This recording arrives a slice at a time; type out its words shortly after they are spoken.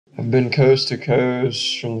I've been coast to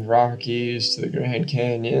coast, from the Rockies to the Grand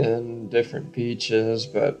Canyon, different beaches,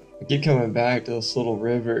 but I keep coming back to this little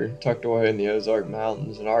river tucked away in the Ozark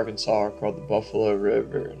Mountains in Arkansas called the Buffalo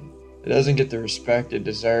River. And it doesn't get the respect it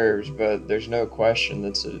deserves, but there's no question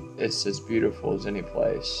that it's as beautiful as any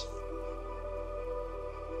place.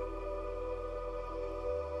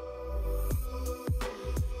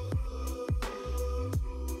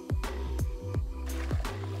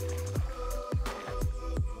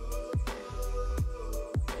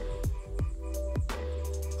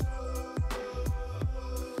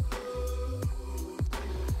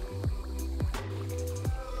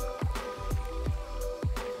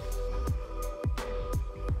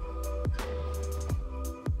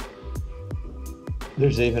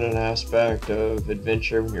 There's even an aspect of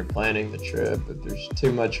adventure when you're planning the trip. If there's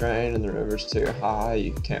too much rain and the river's too high,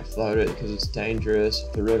 you can't float it because it's dangerous.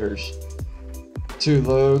 If the river's too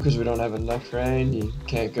low because we don't have enough rain, you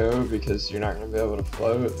can't go because you're not going to be able to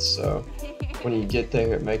float. So when you get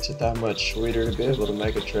there, it makes it that much sweeter to be able to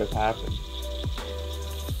make a trip happen.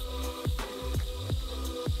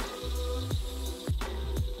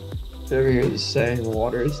 If you ever hear the saying,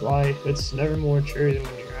 water is life, it's never more true than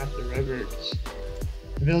when you're at the river. 'Cause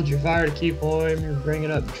you build your fire to keep warm, you're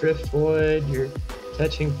bringing up driftwood, you're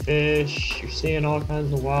catching fish, you're seeing all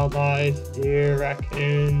kinds of wildlife, deer,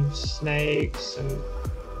 raccoons, snakes, and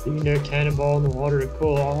you can do a cannonball in the water to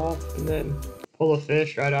cool off, and then pull a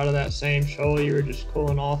fish right out of that same shoal you were just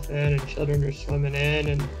cooling off in, and children are swimming in,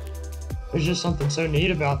 and there's just something so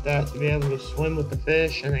neat about that, to be able to swim with the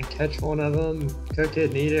fish and then catch one of them, cook it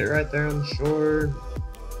and eat it right there on the shore,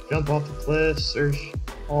 jump off the cliffs. There's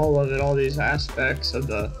all of it, all these aspects of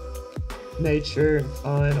the nature and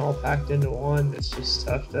fun all packed into one. It's just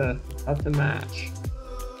tough to match.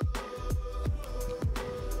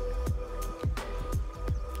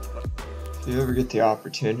 If you ever get the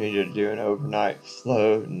opportunity to do an overnight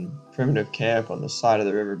float and primitive camp on the side of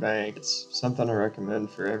the riverbank, it's something I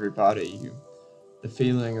recommend for everybody. The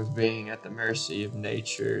feeling of being at the mercy of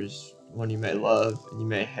nature is one you may love and you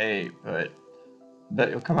may hate, but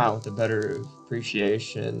you'll come out with a better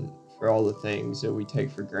appreciation for all the things that we take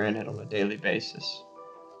for granted on a daily basis.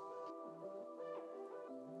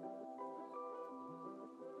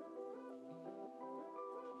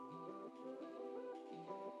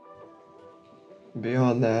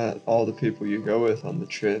 Beyond that, all the people you go with on the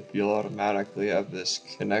trip, you'll automatically have this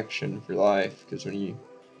connection for life. Because when you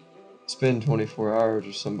spend 24 hours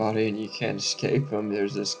with somebody and you can't escape them,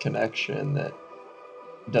 there's this connection that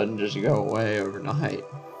doesn't just go away overnight.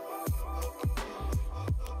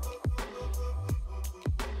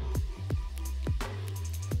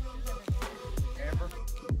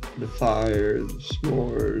 The fire, the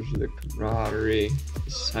s'mores, the camaraderie,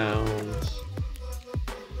 the sounds,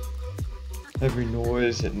 every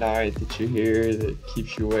noise at night that you hear that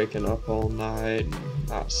keeps you waking up all night and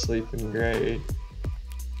not sleeping great,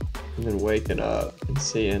 and then waking up and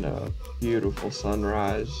seeing a beautiful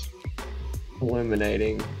sunrise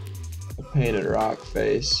illuminating a painted rock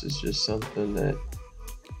face is just something that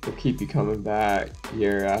will keep you coming back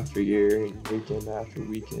year after year and weekend after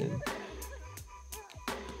weekend.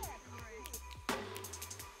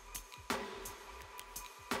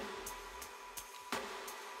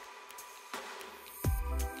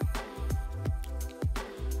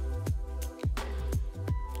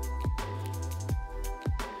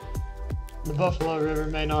 The Buffalo River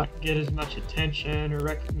may not get as much attention or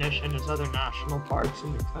recognition as other national parks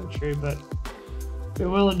in the country, but be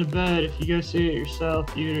willing to bet if you go see it yourself,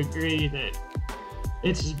 you'd agree that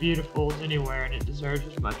it's as beautiful as anywhere and it deserves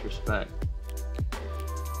as much respect.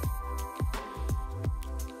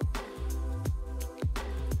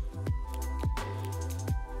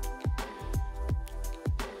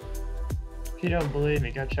 If you don't believe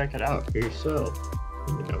me, go check it out for yourself.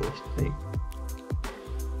 Let me know what you think.